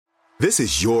This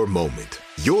is your moment,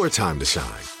 your time to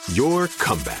shine, your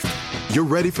comeback. You're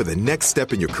ready for the next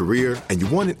step in your career, and you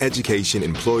want an education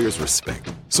employers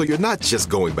respect. So you're not just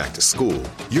going back to school,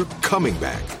 you're coming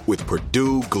back with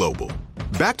Purdue Global.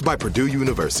 Backed by Purdue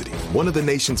University, one of the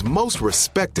nation's most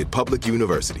respected public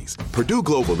universities, Purdue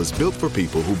Global is built for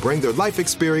people who bring their life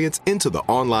experience into the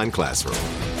online classroom.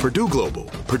 Purdue Global,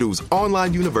 Purdue's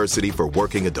online university for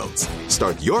working adults.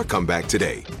 Start your comeback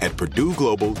today at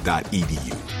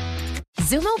purdueglobal.edu.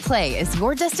 Xumo Play is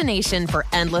your destination for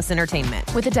endless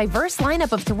entertainment. With a diverse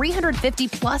lineup of 350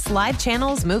 plus live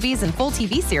channels, movies, and full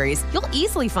TV series, you'll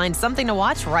easily find something to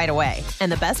watch right away.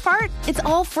 And the best part? It's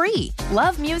all free.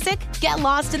 Love music? Get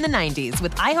lost in the 90s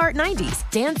with iHeart 90s,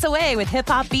 dance away with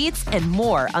hip-hop beats, and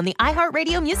more on the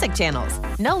iHeartRadio music channels.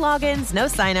 No logins, no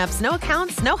signups, no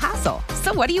accounts, no hassle.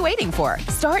 So what are you waiting for?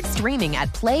 Start streaming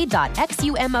at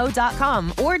play.xumo.com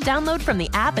or download from the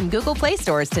app and Google Play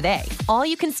stores today. All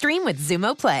you can stream with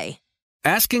Xumo Play.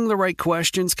 Asking the right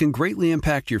questions can greatly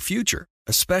impact your future,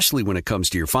 especially when it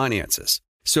comes to your finances.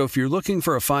 So if you're looking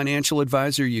for a financial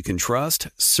advisor you can trust,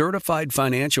 certified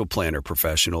financial planner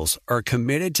professionals are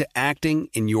committed to acting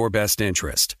in your best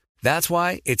interest. That's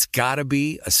why it's got to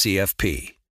be a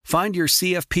CFP. Find your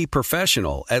CFP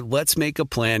professional at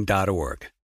letsmakeaplan.org.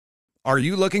 Are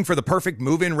you looking for the perfect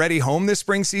move-in ready home this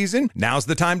spring season? Now's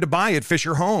the time to buy at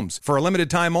Fisher Homes. For a limited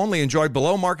time only, enjoy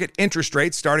below-market interest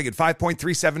rates starting at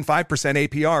 5.375%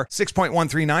 APR,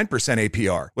 6.139%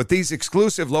 APR. With these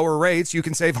exclusive lower rates, you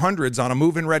can save hundreds on a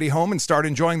move-in ready home and start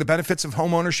enjoying the benefits of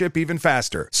home ownership even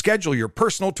faster. Schedule your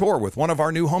personal tour with one of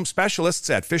our new home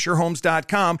specialists at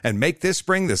FisherHomes.com and make this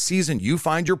spring the season you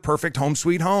find your perfect home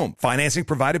sweet home. Financing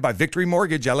provided by Victory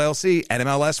Mortgage, LLC,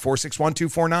 NMLS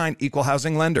 461249, Equal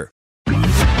Housing Lender.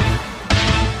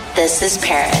 This is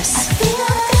Paris.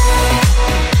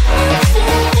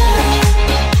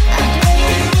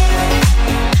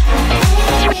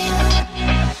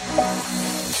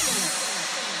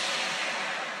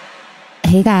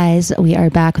 Hey guys, we are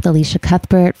back with Alicia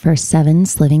Cuthbert for 7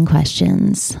 Sliving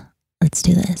Questions. Let's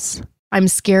do this. I'm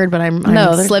scared, but I'm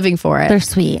sliving for it. They're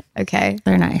sweet. Okay.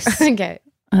 They're nice. Okay.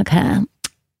 Okay.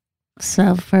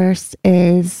 So first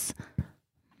is,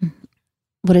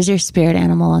 what is your spirit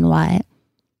animal and why?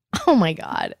 Oh my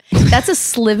God. That's a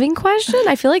sliving question?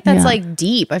 I feel like that's like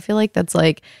deep. I feel like that's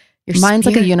like your Mine's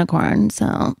spirit. like a unicorn,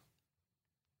 so.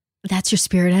 That's your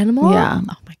spirit animal? Yeah.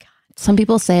 Oh my God. Some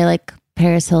people say like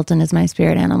Paris Hilton is my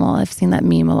spirit animal. I've seen that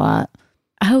meme a lot.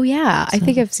 Oh yeah. So I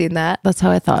think I've seen that. That's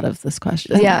how I thought of this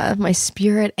question. Yeah. My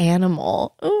spirit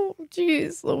animal. Oh,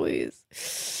 geez,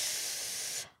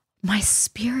 Louise. My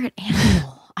spirit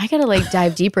animal. I gotta like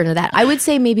dive deeper into that. I would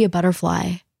say maybe a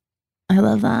butterfly. I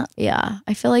love that. Yeah.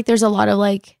 I feel like there's a lot of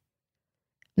like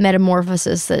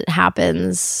metamorphosis that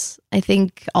happens. I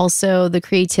think also the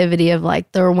creativity of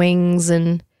like their wings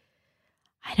and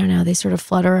I don't know, they sort of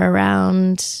flutter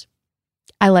around.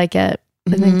 I like it.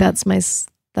 I think that's my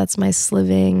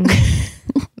sliving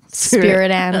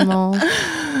spirit animal.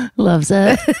 Loves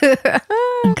it.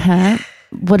 Okay.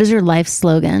 What is your life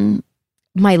slogan?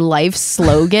 My life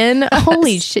slogan?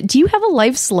 Holy shit. Do you have a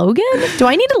life slogan? Do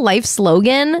I need a life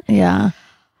slogan? Yeah.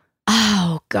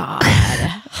 Oh, God.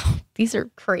 These are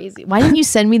crazy. Why didn't you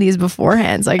send me these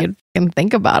beforehand so I could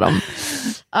think about them?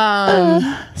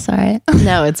 Sorry.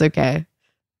 No, it's okay.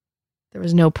 There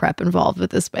was no prep involved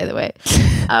with this, by the way.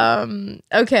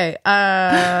 Okay.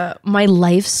 My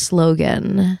life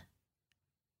slogan.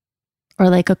 Or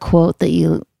like a quote that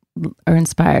you are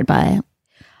inspired by.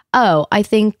 Oh, I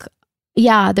think...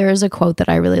 Yeah, there is a quote that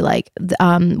I really like,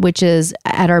 which is,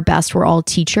 at our best, we're all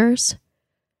teachers,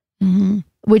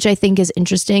 which I think is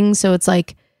interesting. So it's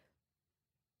like,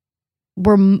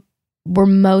 we're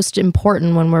most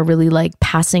important when we're really like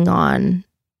passing on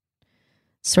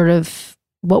sort of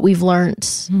what we've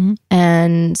learned.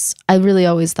 And I really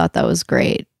always thought that was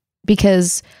great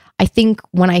because I think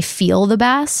when I feel the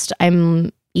best,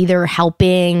 I'm either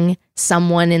helping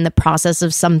someone in the process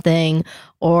of something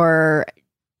or...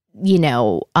 you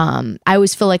know, I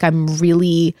always feel like I'm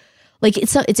really like,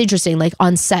 it's interesting, like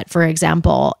on set, for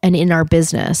example, and in our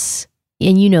business,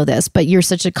 and you know this, but you're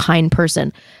such a kind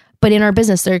person, but in our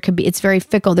business, it's very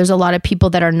fickle. There's a lot of people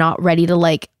that are not ready to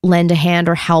like lend a hand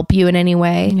or help you in any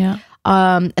way. Yeah.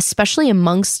 Especially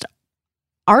amongst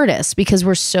artists, because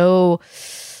we're so,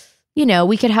 you know,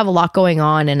 we could have a lot going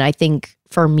on. And I think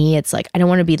for me, it's like, I don't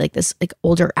want to be like this like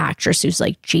older actress who's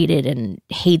like jaded and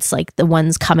hates like the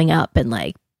ones coming up and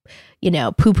like, you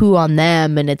know, poo-poo on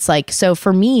them. And it's like, so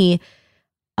for me,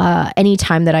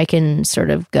 anytime that I can sort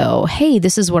of go, hey,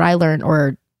 this is what I learned,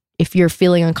 or if you're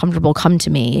feeling uncomfortable, come to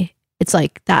me. It's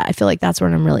like that. I feel like that's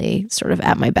when I'm really sort of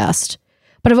at my best.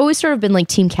 But I've always sort of been like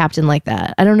team captain like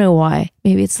that. I don't know why.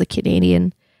 Maybe it's the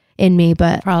Canadian in me,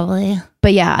 but Probably.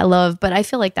 But yeah, but I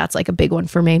feel like that's like a big one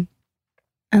for me.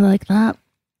 I like that.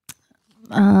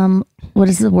 What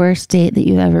is the worst date that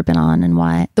you've ever been on and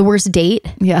why? The worst date?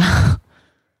 Yeah.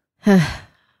 I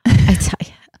tell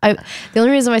you, the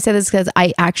only reason I say this is because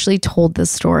I actually told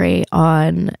this story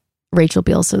on Rachel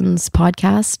Bielson's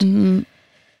podcast. Mm-hmm.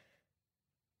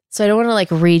 So I don't want to like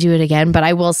redo it again, but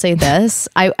I will say this.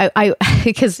 I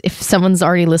because if someone's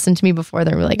already listened to me before,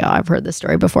 they're like, oh, I've heard this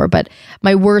story before. But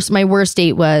my worst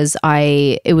date was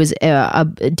it was a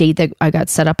date that I got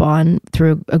set up on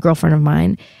through a girlfriend of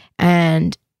mine,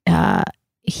 and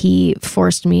he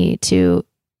forced me to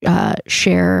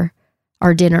share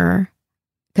our dinner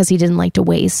because he didn't like to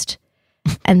waste,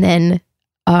 and then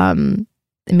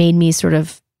made me sort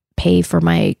of pay for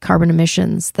my carbon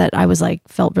emissions that I was like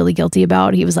felt really guilty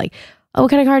about. He was like, "Oh, what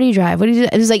kind of car do you drive? What do you do?"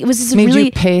 It was like, it was just Made really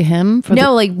you pay him for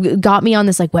like got me on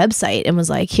this like website and was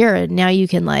like, here, now you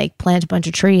can like plant a bunch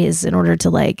of trees in order to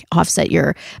like offset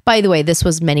your. By the way, this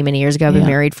was many years ago. I've been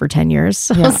married for 10 years.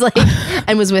 So I was like,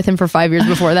 and was with him for 5 years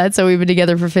before that. So we've been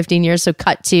together for 15 years. So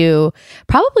cut to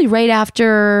probably right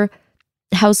after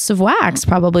House of Wax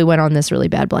probably went on this really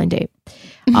bad blind date.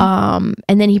 And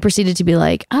then he proceeded to be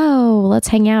like, oh, let's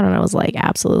hang out. And I was like,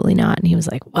 absolutely not. And he was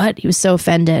like, what? He was so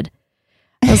offended.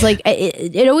 I was like,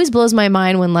 it always blows my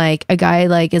mind when like a guy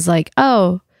like is like,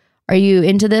 oh, are you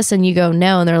into this? And you go,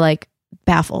 no. And they're like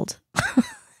baffled.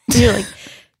 You're like,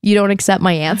 you don't accept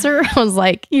my answer. I was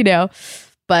like,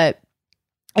 but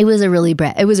it was a really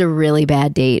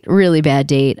bad date, really bad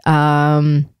date.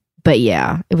 But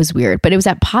yeah, it was weird. But it was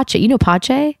at Pache. You know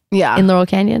Pache? Yeah. In Laurel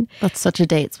Canyon? That's such a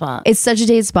date spot. It's such a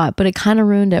date spot, but it kind of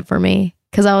ruined it for me.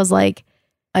 Because I was like...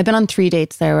 I've been on 3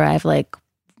 dates there where I've like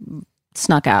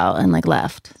snuck out and like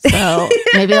left. So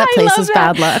maybe that place is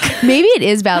bad luck. Maybe it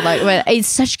is bad luck, but it's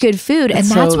such good food. And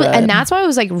that's why I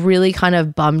was like really kind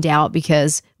of bummed out,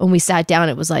 because when we sat down,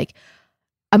 it was like,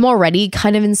 I'm already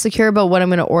kind of insecure about what I'm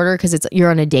going to order because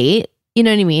you're on a date. You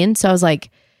know what I mean? So I was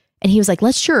like... And he was like,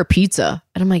 let's share a pizza.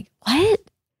 And I'm like, what?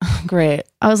 Great.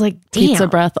 I was like, damn. Pizza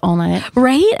breath all night.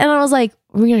 Right? And I was like,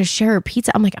 we're going to share a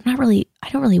pizza. I'm like, I don't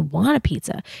really want a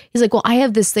pizza. He's like, well, I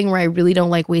have this thing where I really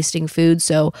don't like wasting food.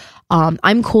 So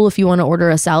I'm cool if you want to order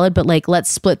a salad, but like,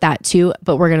 let's split that too.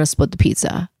 But we're going to split the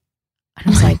pizza. And I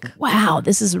was like, wow,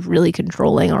 this is really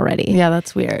controlling already. Yeah,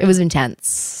 that's weird. It was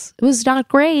intense. It was not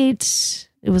great.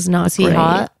 It was not great. Was he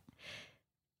hot?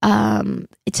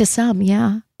 To some,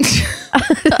 yeah.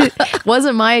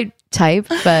 Wasn't my type,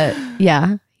 but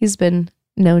yeah, he's been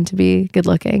known to be good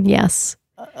looking. Yes.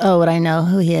 Oh, would I know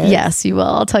who he is? Yes, you will.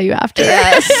 I'll tell you after.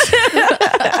 Yes.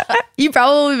 You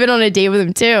probably been on a date with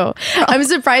him too. I'm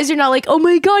surprised you're not like, oh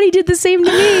my God, he did the same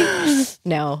to me.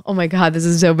 No. Oh my God, this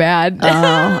is so bad.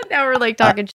 Now we're like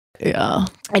talking. Yeah.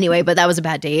 Anyway, but that was a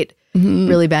bad date. Mm-hmm.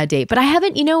 Really bad date. But I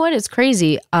haven't, you know what? It's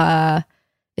crazy.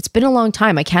 It's been a long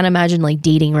time. I can't imagine like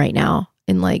dating right now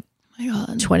in like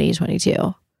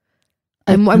 2022.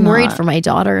 I'm worried for my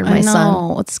daughter and my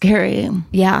son. It's scary.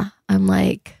 Yeah. I'm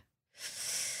like,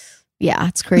 yeah,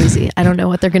 it's crazy. I don't know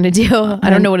what they're going to do.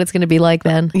 I don't know what it's going to be like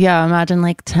then. Yeah. Imagine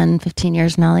like 10, 15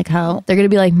 years now, like how they're going to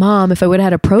be like, Mom, if I would have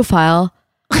had a profile.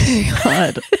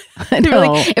 God. I know.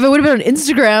 Like, if I would have been on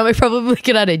Instagram, I probably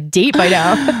could have had a date by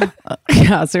now.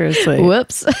 Yeah, seriously.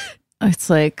 Whoops. It's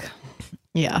like,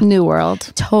 yeah. New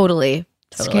world. Totally.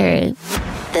 Scary.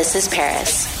 This is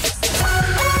Paris.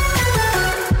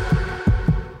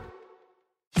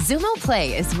 Xumo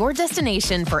Play is your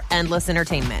destination for endless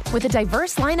entertainment. With a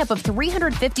diverse lineup of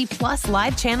 350 plus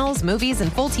live channels, movies,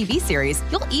 and full TV series,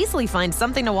 you'll easily find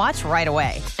something to watch right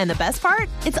away. And the best part?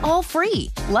 It's all free.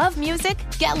 Love music?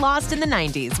 Get lost in the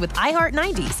 90s with iHeart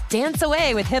 90s. Dance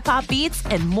away with hip-hop beats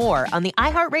and more on the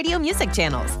iHeartRadio music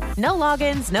channels. No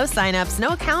logins, no signups, no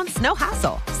accounts, no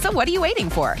hassle. So what are you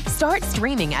waiting for? Start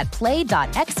streaming at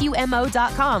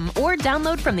play.xumo.com or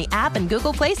download from the app and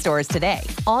Google Play stores today.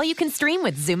 All you can stream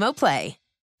with Xumo Play.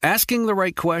 Asking the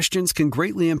right questions can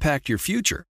greatly impact your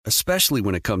future, especially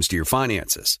when it comes to your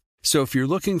finances. So if you're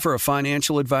looking for a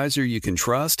financial advisor you can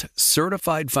trust,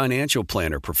 certified financial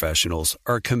planner professionals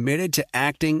are committed to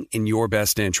acting in your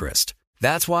best interest.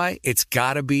 That's why it's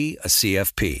got to be a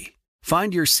CFP.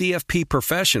 Find your CFP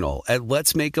professional at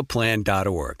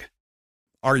letsmakeaplan.org.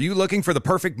 Are you looking for the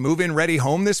perfect move-in ready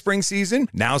home this spring season?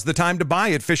 Now's the time to buy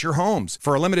at Fisher Homes.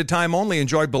 For a limited time only,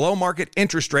 enjoy below-market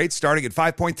interest rates starting at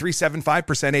 5.375%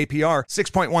 APR,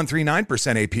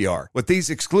 6.139% APR. With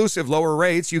these exclusive lower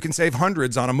rates, you can save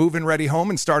hundreds on a move-in ready home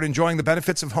and start enjoying the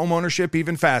benefits of home ownership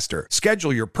even faster.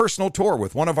 Schedule your personal tour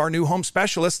with one of our new home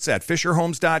specialists at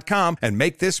FisherHomes.com and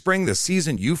make this spring the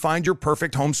season you find your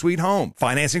perfect home sweet home.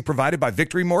 Financing provided by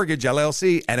Victory Mortgage,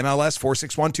 LLC, NMLS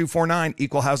 461249,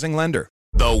 Equal Housing Lender.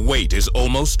 The wait is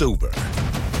almost over.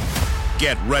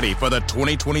 Get ready for the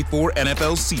 2024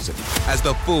 NFL season as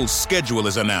the full schedule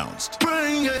is announced.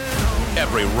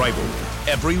 Every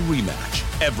rivalry, every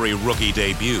rematch, every rookie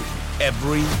debut,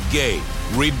 every game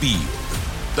revealed.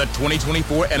 The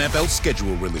 2024 NFL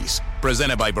schedule release,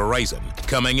 presented by Verizon,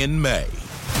 coming in May.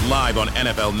 Live on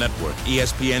NFL Network,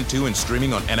 ESPN2, and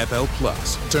streaming on NFL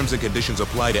Plus. Terms and conditions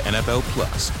apply to NFL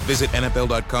Plus. Visit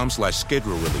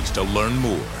NFL.com/schedule release to learn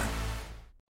more.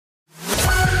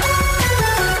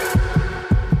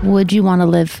 Would you want to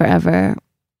live forever?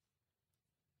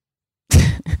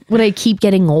 Would I keep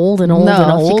getting old and old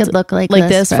and old? If you could look like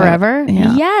this forever?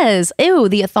 Yeah. Yes. Ew,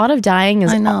 the thought of dying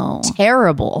is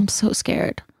terrible. I'm so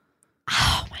scared.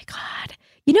 Oh my God.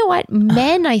 You know what?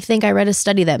 Men, I think I read a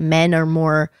study that men are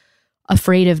more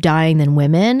afraid of dying than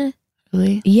women.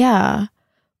 Really? Yeah.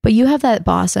 But you have that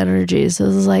boss energy. So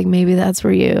this is like, maybe that's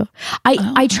for you.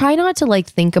 I try not to like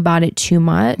think about it too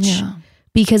much. Yeah.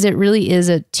 Because it really is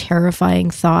a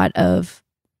terrifying thought of,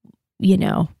 you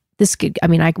know, this could, I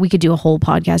mean, we could do a whole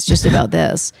podcast just about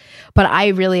this, but I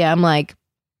really am like,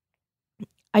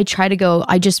 I try to go,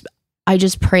 I just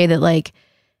pray that like,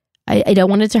 I don't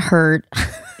want it to hurt.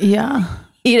 Yeah.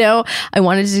 You know, I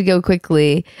wanted it to go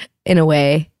quickly in a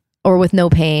way or with no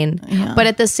pain. Yeah. But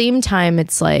at the same time,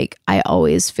 it's like, I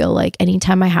always feel like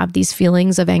anytime I have these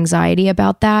feelings of anxiety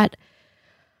about that,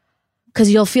 because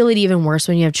you'll feel it even worse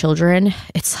when you have children.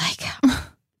 It's like,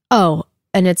 oh,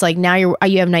 and it's like now you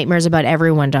have nightmares about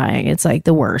everyone dying. It's like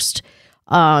the worst.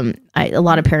 A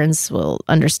lot of parents will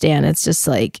understand. It's just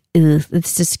like, ugh, it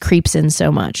just creeps in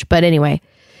so much. But anyway,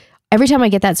 every time I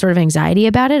get that sort of anxiety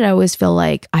about it, I always feel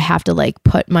like I have to like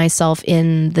put myself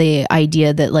in the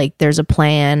idea that like there's a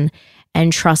plan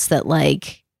and trust that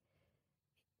like,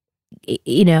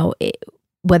 you know,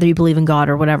 whether you believe in God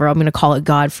or whatever, I'm going to call it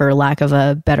God for lack of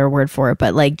a better word for it.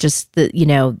 But like just the, you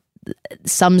know,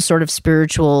 some sort of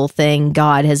spiritual thing,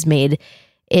 God has made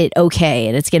it okay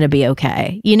and it's going to be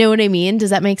okay. You know what I mean?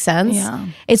 Does that make sense? Yeah.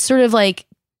 It's sort of like,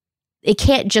 it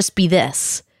can't just be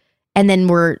this. And then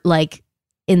we're like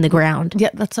in the ground. Yeah.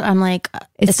 That's what I'm like.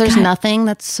 If there's nothing,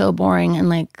 that's so boring. And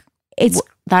like,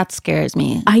 that scares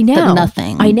me. I know. That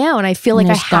nothing. I know. And I feel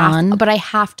like but I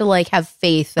have to like have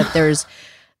faith that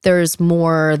there's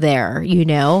more there, you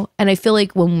know? And I feel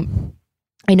like when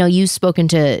I know you've spoken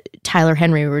to Tyler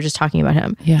Henry, we were just talking about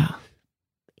him. Yeah.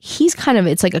 He's kind of,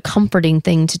 it's like a comforting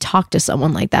thing to talk to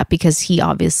someone like that because he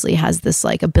obviously has this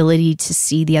like ability to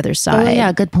see the other side. Oh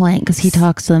yeah, good point. Because he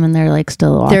talks to them and they're like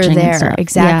still watching. They're there,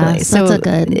 exactly. Yeah, so that's a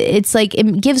good. It's like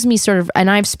it gives me sort of,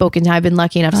 and I've been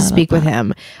lucky enough to speak with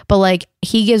him, but like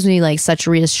he gives me like such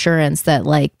reassurance that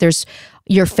like there's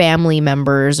your family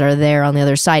members are there on the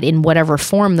other side in whatever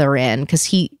form they're in because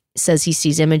he says he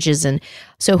sees images, and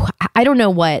so I don't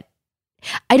know.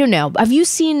 Have you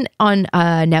seen on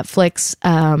Netflix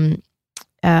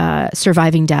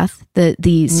Surviving Death,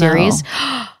 the series?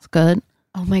 No. It's good.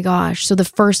 Oh my gosh. So the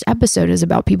first episode is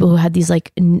about people who had these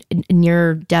like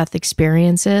near death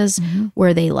experiences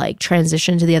where they like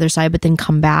transition to the other side, but then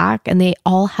come back, and they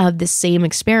all have the same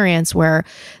experience where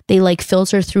they like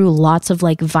filter through lots of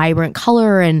like vibrant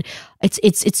color, and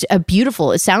it's a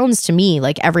beautiful, it sounds to me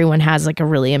like everyone has like a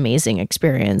really amazing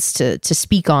experience to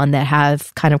speak on that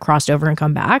have kind of crossed over and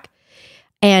come back.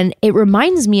 And it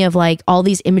reminds me of like all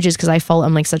these images because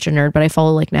I'm like such a nerd, but I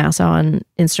follow like NASA on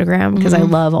Instagram because I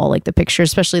love all like the pictures,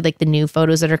 especially like the new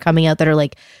photos that are coming out that are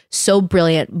like so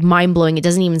brilliant, mind blowing. It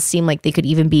doesn't even seem like they could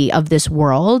even be of this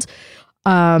world.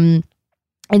 And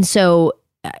so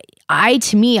I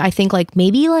think like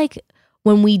maybe like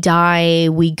when we die,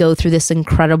 we go through this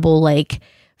incredible like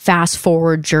fast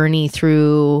forward journey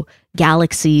through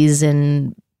galaxies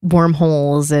and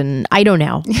wormholes, and I don't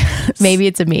know. Yes. Maybe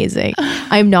it's amazing.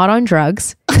 I'm not on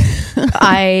drugs.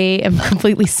 I am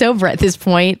completely sober at this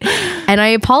point, and I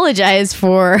apologize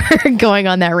for going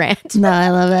on that rant. No, I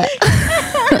love it.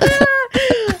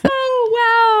 Oh,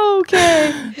 wow.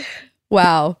 Okay.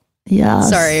 Wow. Yeah.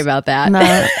 Sorry about that.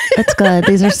 No, it's good.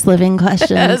 These are sliving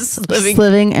questions. Yes,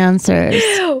 sliving answers.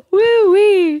 Woo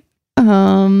wee.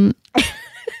 Do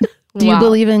you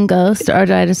believe in ghosts, or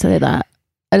did I just say that?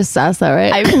 I just asked that,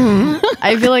 right?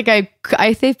 I feel like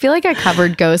I feel like I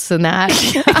covered ghosts in that.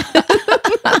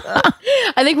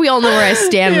 I think we all know where I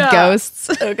stand with ghosts.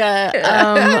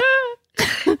 Okay.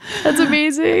 That's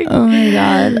amazing. Oh my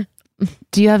God.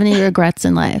 Do you have any regrets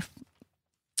in life?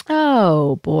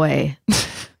 Oh boy.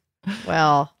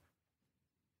 Well,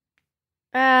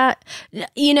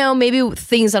 maybe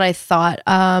things that I thought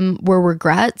were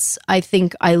regrets. I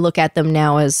think I look at them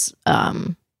now as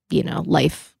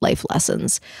life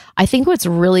lessons. I think what's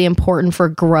really important for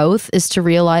growth is to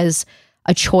realize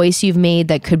a choice you've made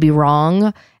that could be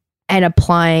wrong and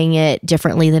applying it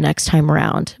differently the next time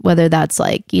around. Whether that's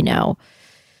like,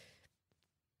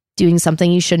 doing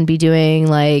something you shouldn't be doing,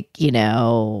 like,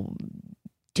 doing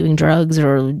drugs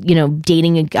or,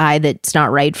 dating a guy that's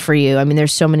not right for you. I mean,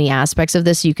 there's so many aspects of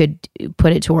this you could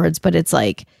put it towards, but it's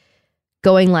like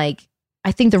going like,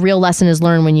 I think the real lesson is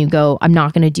learned when you go, I'm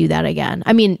not going to do that again.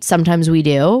 I mean, sometimes we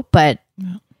do, but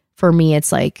for me,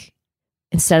 it's like,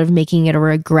 instead of making it a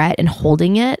regret and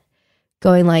holding it,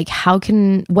 going like, what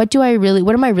am I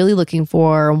really looking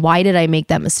for? Why did I make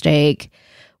that mistake?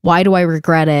 Why do I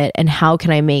regret it? And how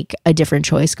can I make a different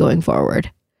choice going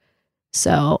forward?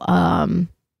 So,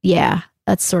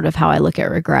 that's sort of how I look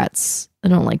at regrets. I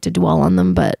don't like to dwell on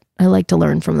them, but I like to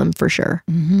learn from them for sure.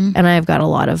 Mm-hmm. And I've got a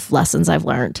lot of lessons I've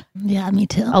learned. Yeah, me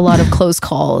too. A lot of close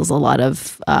calls, a lot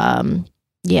of,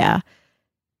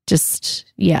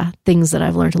 things that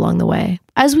I've learned along the way.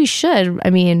 As we should. I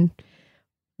mean,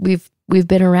 we've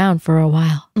been around for a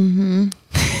while. Mm-hmm.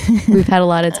 We've had a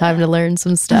lot of time to learn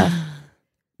some stuff.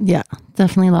 Yeah,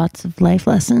 definitely lots of life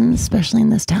lessons, especially in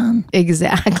this town.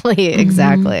 Exactly.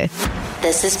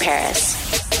 This is Paris.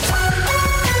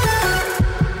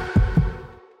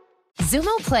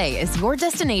 Zumo Play is your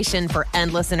destination for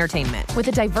endless entertainment. With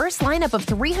a diverse lineup of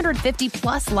 350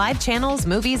 plus live channels,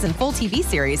 movies, and full TV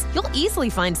series, you'll easily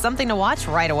find something to watch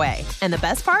right away. And the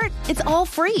best part? It's all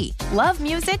free. Love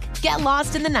music? Get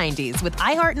lost in the 90s with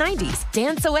iHeart 90s,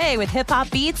 dance away with hip-hop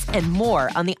beats, and more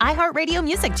on the iHeartRadio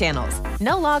music channels.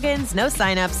 No logins, no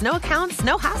signups, no accounts,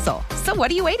 no hassle. So what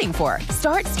are you waiting for?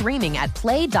 Start streaming at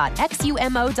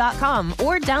play.xumo.com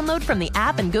or download from the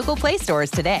app and Google Play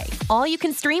stores today. All you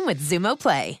can stream with Zumo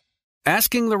Play.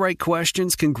 Asking the right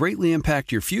questions can greatly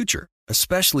impact your future,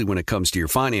 especially when it comes to your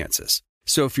finances.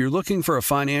 So if you're looking for a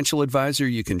financial advisor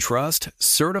you can trust,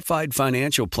 certified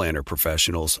financial planner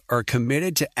professionals are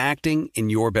committed to acting in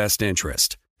your best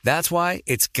interest. That's why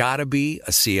it's got to be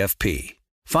a CFP.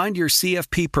 Find your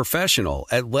CFP professional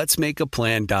at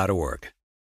letsmakeaplan.org.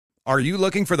 Are you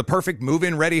looking for the perfect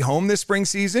move-in ready home this spring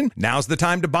season? Now's the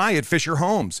time to buy at Fisher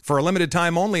Homes. For a limited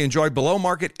time only, enjoy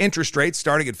below-market interest rates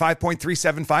starting at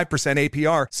 5.375%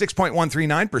 APR,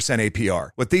 6.139% APR.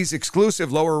 With these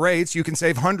exclusive lower rates, you can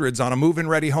save hundreds on a move-in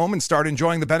ready home and start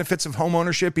enjoying the benefits of home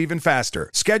ownership even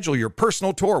faster. Schedule your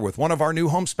personal tour with one of our new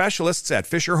home specialists at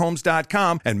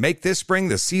FisherHomes.com and make this spring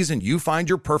the season you find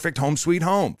your perfect home sweet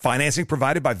home. Financing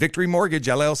provided by Victory Mortgage,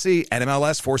 LLC,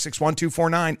 NMLS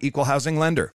 461249, Equal Housing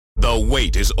Lender. The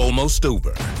wait is almost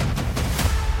over.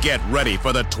 Get ready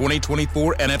for the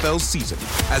 2024 NFL season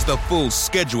as the full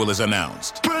schedule is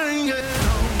announced.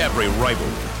 Every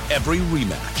rivalry, every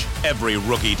rematch, every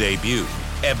rookie debut,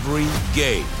 every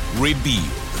game revealed.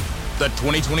 The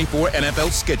 2024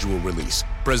 NFL schedule release,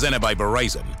 presented by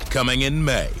Verizon, coming in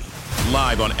May.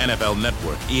 Live on NFL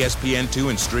Network, ESPN2,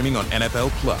 and streaming on NFL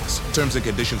Plus. Terms and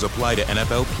conditions apply to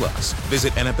NFL Plus.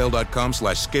 Visit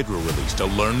NFL.com/schedule release to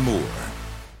learn more.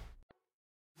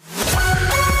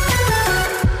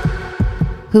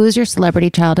 Who is your celebrity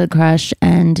childhood crush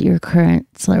and your current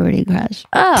celebrity crush?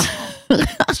 Oh,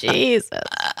 Jesus.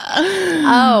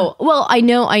 Oh, well, I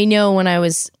know when I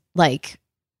was like,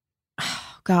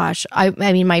 oh, gosh, I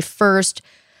mean, my first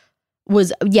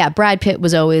was, Brad Pitt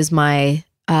was always my,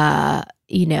 Well,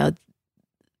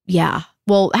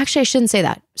 actually, I shouldn't say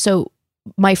that. So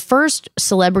my first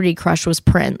celebrity crush was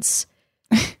Prince,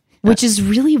 which is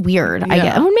really weird. I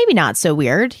guess. Well, maybe not so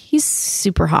weird. He's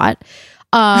super hot.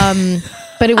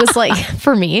 But it was like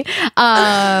for me,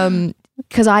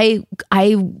 because I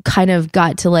kind of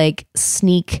got to like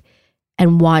sneak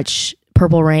and watch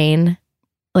Purple Rain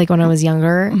like when I was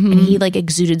younger, and he like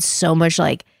exuded so much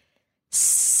like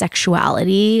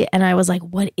sexuality, and I was like,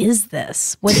 what is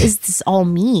this? What does this all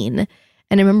mean?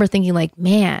 And I remember thinking like,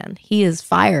 man, he is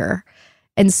fire.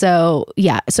 And so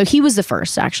so he was the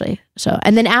first actually. So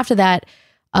and then after that,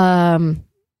 I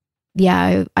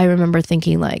remember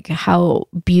thinking like how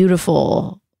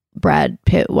beautiful Brad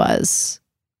Pitt was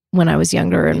when I was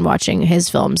younger and watching his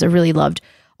films. I really loved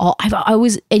all. I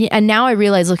was, and now I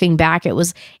realize looking back, it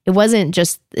wasn't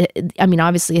just. I mean,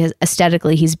 obviously,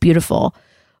 aesthetically, he's beautiful,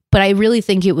 but I really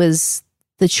think it was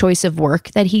the choice of work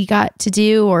that he got to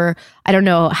do, or I don't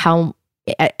know how,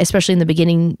 especially in the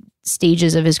beginning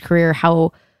stages of his career,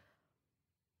 how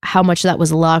much that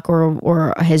was luck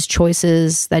or his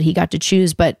choices that he got to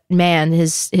choose. But man,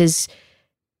 his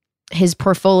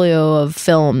portfolio of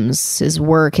films, his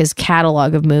work, his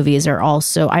catalog of movies are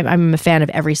also, I'm a fan of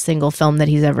every single film that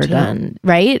he's ever done,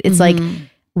 right? It's like,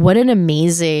 what an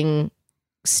amazing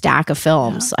stack of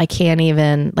films. I can't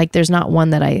even, like, there's not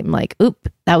one that I'm like, oop,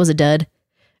 that was a dud.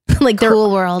 Like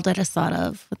Cool World, I just thought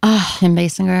of Kim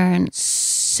Basinger, and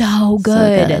so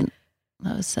good.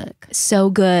 That was sick. So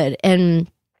good.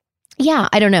 And yeah,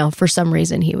 I don't know. For some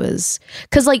reason he was,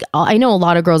 because like I know a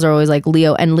lot of girls are always like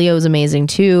Leo, and Leo's amazing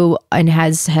too and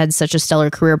has had such a stellar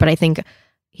career, but I think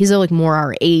he's like more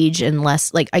our age and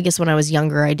less like, I guess when I was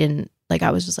younger, I didn't like,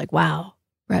 I was just like, wow,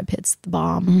 Brad Pitt's the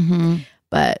bomb.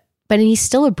 But he's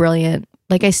still a brilliant,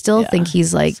 like I still think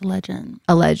he's like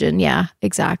a legend. Yeah,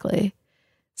 exactly.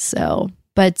 So,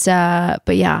 but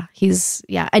yeah, he's,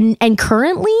 and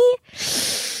currently,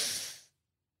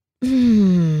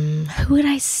 who would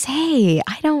I say?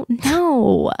 I don't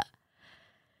know.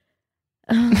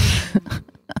 I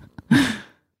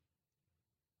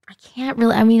can't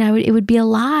really, I mean, it would be a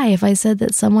lie if I said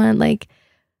that someone like,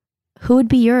 who would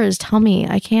be yours? Tell me.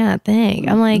 I can't think.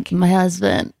 I'm like, my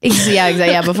husband. Yeah,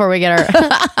 exactly. Yeah, before we get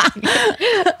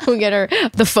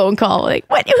the phone call, like,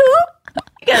 what? Who?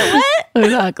 What?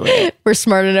 Exactly. We're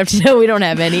smart enough to know we don't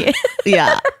have any.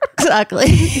 Yeah, exactly.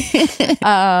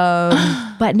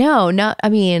 But no, I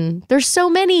mean, there's so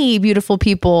many beautiful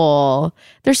people.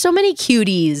 There's so many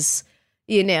cuties,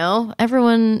 you know,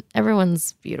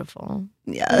 everyone's beautiful.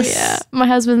 Yes. Yeah. My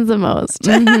husband's the most.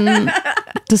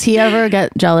 Does he ever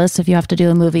get jealous if you have to do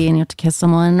a movie and you have to kiss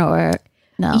someone, or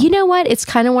no? You know what? It's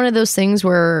kind of one of those things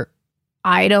where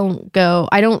I don't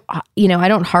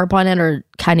harp on it or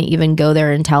kind of even go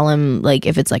there and tell him, like,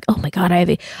 if it's like, oh my God,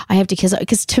 I have to kiss,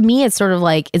 because to me, it's sort of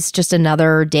like, it's just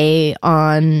another day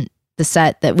on the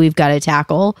set that we've got to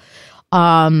tackle.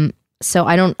 So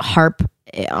I don't harp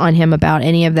on him about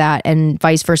any of that, and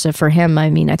vice versa for him. I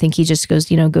mean, I think he just goes,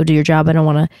 go do your job. I don't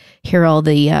want to hear all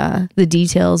the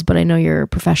details, but I know you're a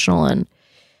professional, and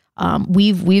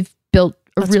we've built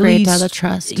a That's really great to have the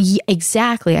trust. Yeah,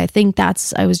 exactly. I think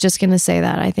I was just going to say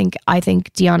that. I think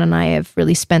Deanna and I have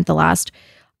really spent the last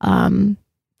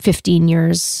 15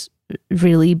 years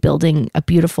really building a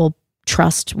beautiful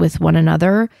trust with one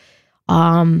another.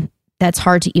 That's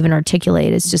hard to even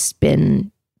articulate. It's just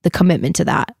been the commitment to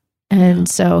that. And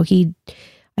so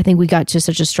I think we got to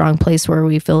such a strong place where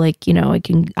we feel like,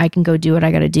 I can go do what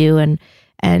I got to do. And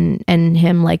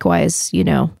him likewise,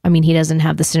 I mean, he doesn't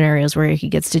have the scenarios where he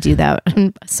gets to do that.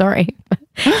 Sorry.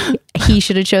 He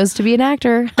should have chose to be an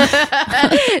actor.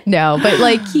 No, but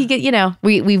like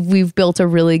we've built a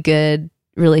really good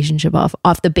relationship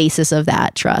off the basis of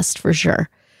that trust, for sure.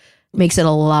 Makes it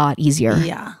a lot easier.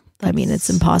 Yeah. I mean, it's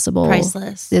impossible.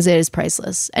 Priceless. It is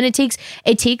priceless. And it takes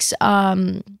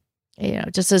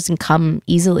it just doesn't come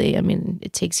easily. I mean,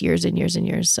 it takes years and years and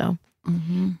years. So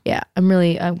yeah, I'm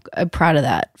proud of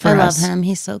that for us. I love him.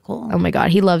 He's so cool. Oh my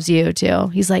God. He loves you too.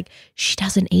 He's like, she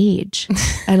doesn't age.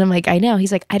 And I'm like, I know.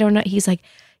 He's like, I don't know. He's like,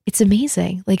 it's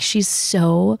amazing. Like, she's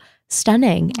so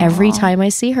stunning every time I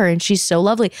see her, and she's so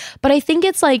lovely. But I think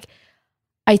it's like,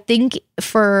 I think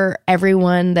for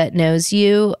everyone that knows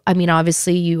you, I mean,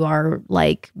 obviously you are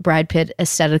like Brad Pitt,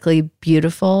 aesthetically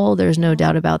beautiful. There's no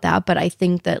doubt about that. But I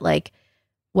think that like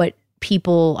what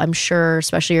people, I'm sure,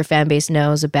 especially your fan base,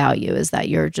 knows about you is that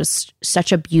you're just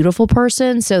such a beautiful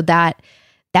person. So that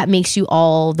makes you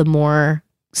all the more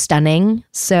stunning.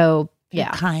 So yeah.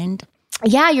 You're kind.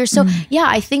 Yeah, you're so, yeah,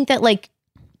 I think that like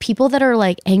people that are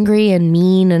like angry and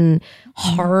mean and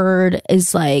hard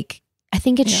is like, I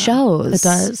think it shows. It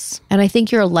does. And I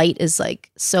think your light is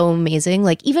like so amazing.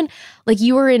 Like even like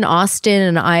you were in Austin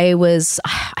and I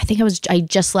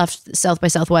just left South by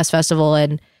Southwest Festival,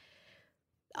 and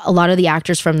a lot of the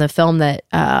actors from the film that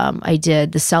I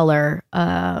did, The Cellar,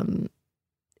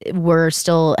 were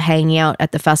still hanging out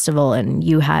at the festival, and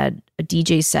you had a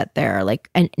DJ set there, like,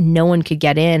 and no one could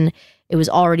get in. It was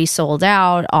already sold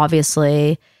out,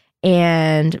 obviously.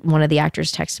 And one of the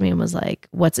actors texted me and was like,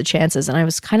 what's the chances? And I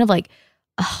was kind of like,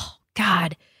 oh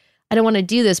God, I don't want to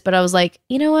do this. But I was like,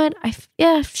 you know what?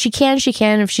 If she can, she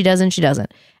can. If she doesn't, she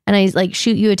doesn't. And I like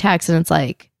shoot you a text and it's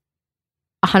like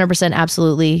 100%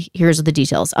 absolutely. Here's the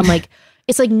details. I'm like,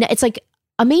 it's like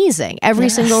amazing every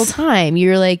single time.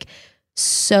 You're like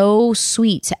so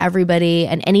sweet to everybody.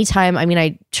 And anytime, I mean,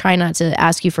 I try not to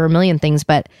ask you for a million things,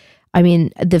 but I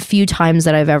mean, the few times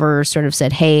that I've ever sort of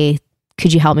said, hey,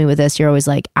 could you help me with this? You're always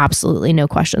like, absolutely, no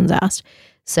questions asked.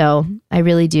 So I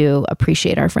really do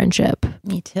appreciate our friendship.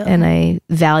 Me too. And I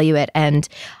value it. And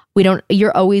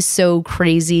you're always so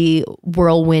crazy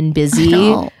whirlwind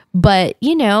busy, but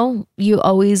we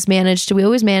always manage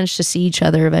to see each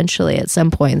other eventually at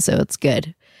some point. So it's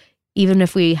good. Even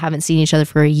if we haven't seen each other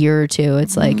for a year or two,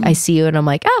 it's like, I see you and I'm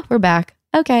like, oh, we're back.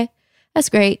 Okay. That's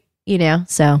great.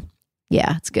 So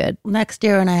yeah, it's good. Next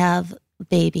year when I have a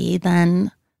baby,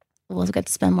 then we'll get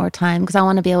to spend more time because I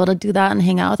want to be able to do that and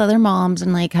hang out with other moms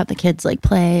and like have the kids like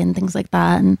play and things like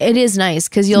that. And it is nice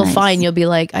because you'll be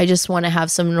like, I just want to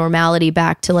have some normality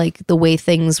back to like the way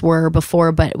things were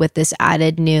before, but with this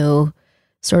added new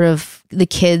sort of the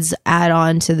kids add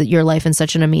on to your life in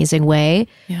such an amazing way.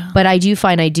 Yeah. But I do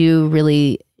find I do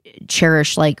really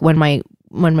cherish like when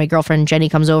my girlfriend Jenny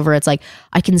comes over, it's like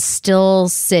I can still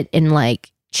sit and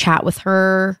like chat with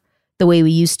her the way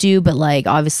we used to, but like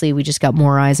obviously we just got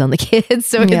more eyes on the kids,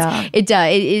 so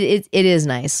it is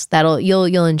nice.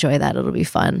 You'll enjoy that. It'll be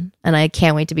fun, and I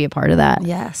can't wait to be a part of that.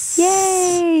 Yes,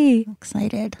 yay! I'm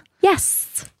excited.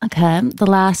 Yes. Okay. The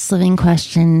last living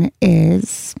question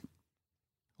is,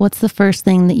 what's the first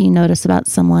thing that you notice about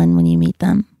someone when you meet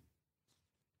them?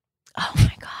 Oh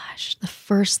my gosh, the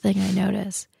first thing I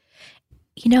notice.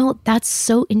 That's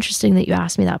so interesting that you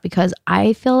asked me that because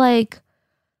I feel like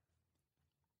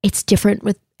it's different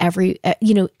with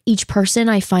each person.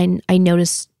 I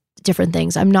notice different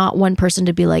things. I'm not one person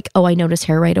to be like, oh, I notice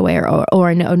hair right away or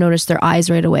I notice their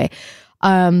eyes right away.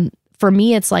 For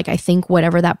me, it's like, I think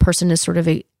whatever that person is sort of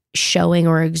showing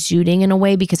or exuding in a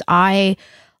way, because I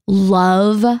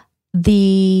love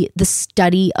the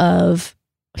study of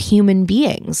human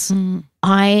beings.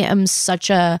 I am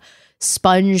such a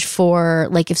sponge for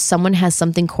like, if someone has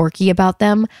something quirky about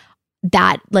them,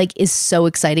 that like is so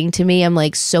exciting to me. I'm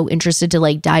like so interested to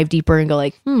like dive deeper and go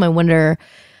like, I wonder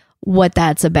what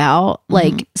that's about.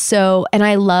 Like, so, and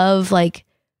I love like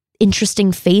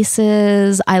interesting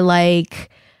faces. I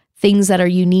like things that are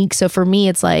unique. So for me,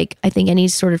 it's like, I think any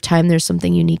sort of time there's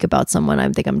something unique about someone, I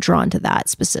think I'm drawn to that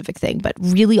specific thing, but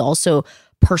really also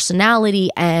personality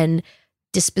and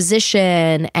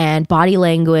disposition and body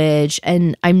language.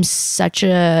 And I'm such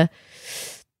a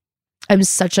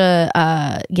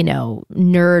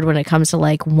nerd when it comes to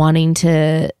like wanting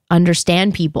to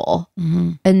understand people.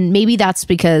 And maybe that's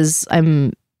because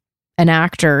I'm an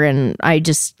actor and I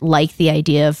just like the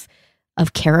idea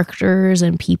of characters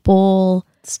and people.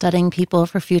 Studying people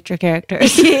for future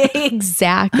characters.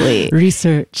 Exactly.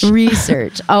 Research.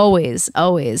 Always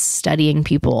studying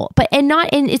people.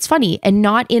 And it's funny, and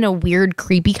not in a weird,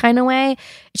 creepy kind of way.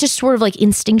 It's just sort of like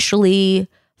instinctually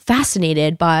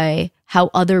fascinated by how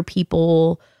other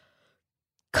people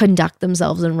conduct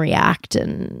themselves and react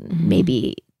and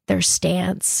maybe their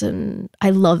stance. And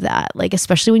I love that. Like,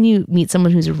 especially when you meet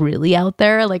someone who's really out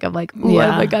there, like I'm like, oh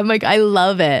my God, I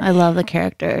love it. I love the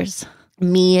characters.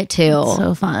 Me too. It's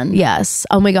so fun. Yes.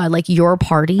 Oh my God. Like your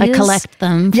parties. I collect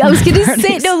them. Yeah, I was going to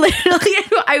say, no, literally,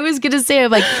 I was going to say,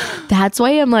 I'm like, that's why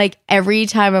I'm like, every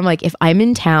time I'm like, if I'm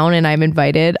in town and I'm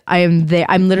invited, I am there.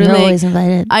 I'm literally You're always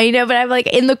invited. I know, but I'm like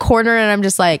in the corner and I'm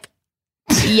just like,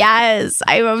 yes,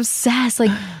 I'm obsessed. Like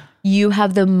you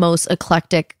have the most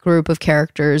eclectic group of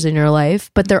characters in your life,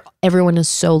 but everyone is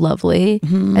so lovely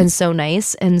and so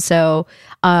nice. And so,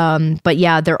 but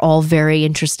yeah, they're all very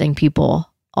interesting people.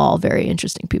 And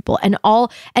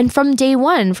from day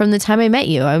one, from the time I met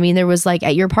you, I mean, there was like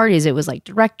at your parties, it was like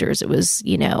directors, it was,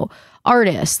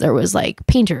 artists, there was like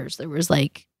painters, there was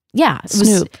like,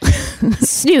 Snoop.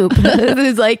 It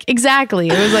was like, exactly.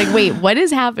 It was like, wait, what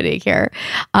is happening here?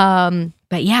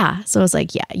 But yeah, so I was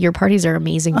like, yeah, your parties are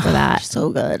amazing for that.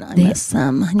 So good. I miss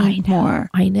them. I need more.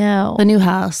 I know. The new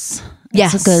house.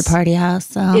 Yes. It's a good party house.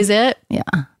 So. Is it? Yeah.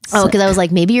 Oh, because I was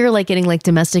like, maybe you're like getting like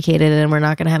domesticated and we're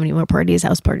not going to have any more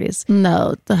house parties.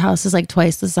 No, the house is like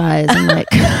twice the size. And like,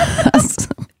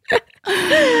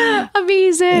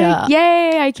 amazing. Yeah.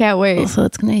 Yay. I can't wait. So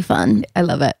it's going to be fun. I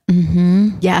love it.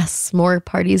 Yes. More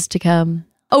parties to come.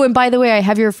 Oh, and by the way, I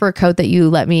have your fur coat that you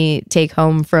let me take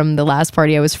home from the last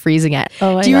party I was freezing at.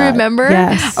 Oh my Do you God. remember?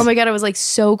 Yes. Oh my God, I was like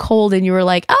so cold and you were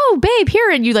like, oh, babe,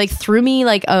 here. And you like threw me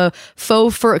like a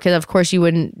faux fur, because of course you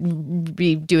wouldn't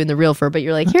be doing the real fur, but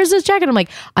you're like, here's this jacket. I'm like,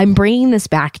 I'm bringing this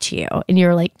back to you. And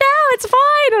you're like, no, it's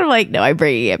fine. And I'm like, no, I'm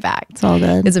bringing it back. It's all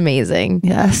good. It's amazing.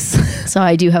 Yes. So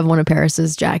I do have one of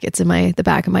Paris's jackets in the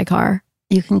back of my car.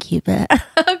 You can keep it.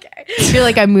 Okay. You're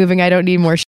like, I'm moving. I don't need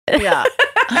more shit. Yeah.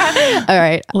 All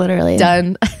right. Literally.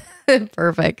 Done.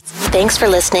 Perfect. Thanks for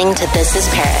listening to This is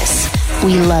Paris.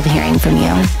 We love hearing from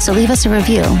you. So leave us a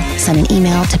review. Send an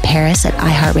email to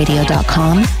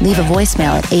paris@iheartradio.com. Leave a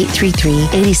voicemail at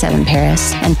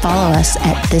 833-87-PARIS. And follow us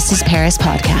at This is Paris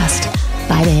Podcast.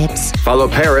 Bye, babes. Follow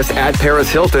Paris at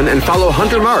Paris Hilton and follow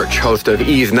Hunter March, host of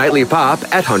E's Nightly Pop,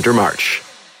 at Hunter March.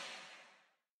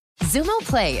 Zumo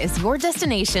Play is your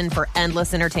destination for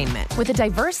endless entertainment. With a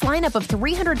diverse lineup of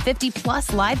 350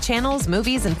 plus live channels,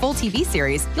 movies, and full TV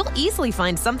series, you'll easily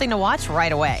find something to watch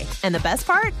right away. And the best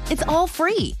part? It's all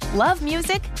free. Love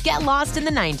music? Get lost in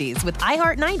the 90s with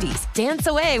iHeart 90s, dance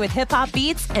away with hip-hop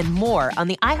beats, and more on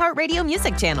the iHeartRadio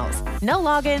music channels. No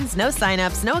logins, no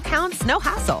signups, no accounts, no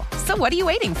hassle. So what are you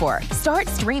waiting for? Start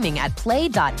streaming at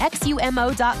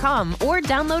play.xumo.com or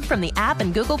download from the app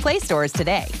and Google Play stores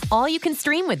today. All you can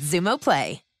stream with Zumo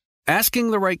Play.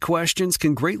 Asking the right questions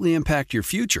can greatly impact your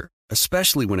future,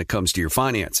 especially when it comes to your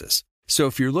finances. So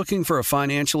if you're looking for a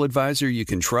financial advisor you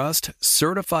can trust,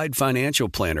 certified financial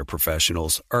planner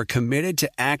professionals are committed to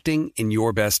acting in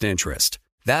your best interest.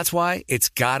 That's why it's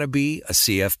got to be a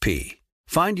CFP.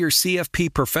 Find your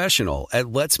CFP professional at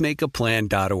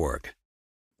letsmakeaplan.org.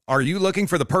 Are you looking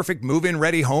for the perfect move-in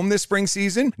ready home this spring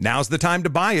season? Now's the time to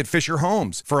buy at Fisher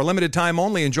Homes. For a limited time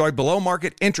only, enjoy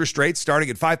below-market interest rates starting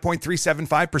at 5.375%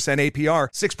 APR,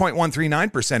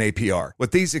 6.139% APR.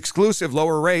 With these exclusive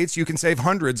lower rates, you can save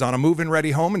hundreds on a move-in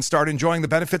ready home and start enjoying the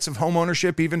benefits of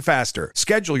homeownership even faster.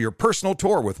 Schedule your personal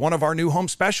tour with one of our new home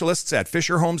specialists at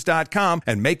FisherHomes.com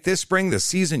and make this spring the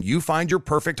season you find your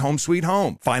perfect home sweet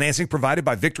home. Financing provided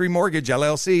by Victory Mortgage,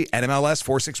 LLC, NMLS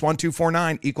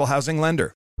 461249, Equal Housing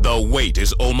Lender. The wait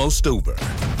is almost over.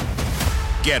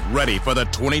 Get ready for the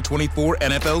 2024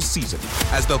 NFL season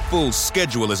as the full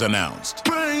schedule is announced.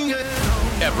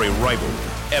 Every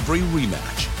rivalry, every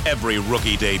rematch, every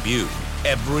rookie debut,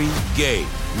 every game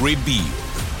revealed.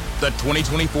 The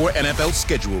 2024 NFL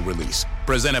schedule release,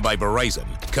 presented by Verizon,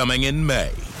 coming in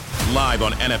May. Live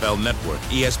on NFL Network,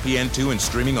 ESPN2, and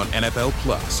streaming on NFL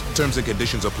Plus. Terms and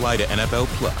conditions apply to NFL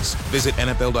Plus. Visit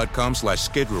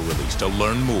NFL.com/schedule release to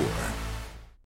learn more.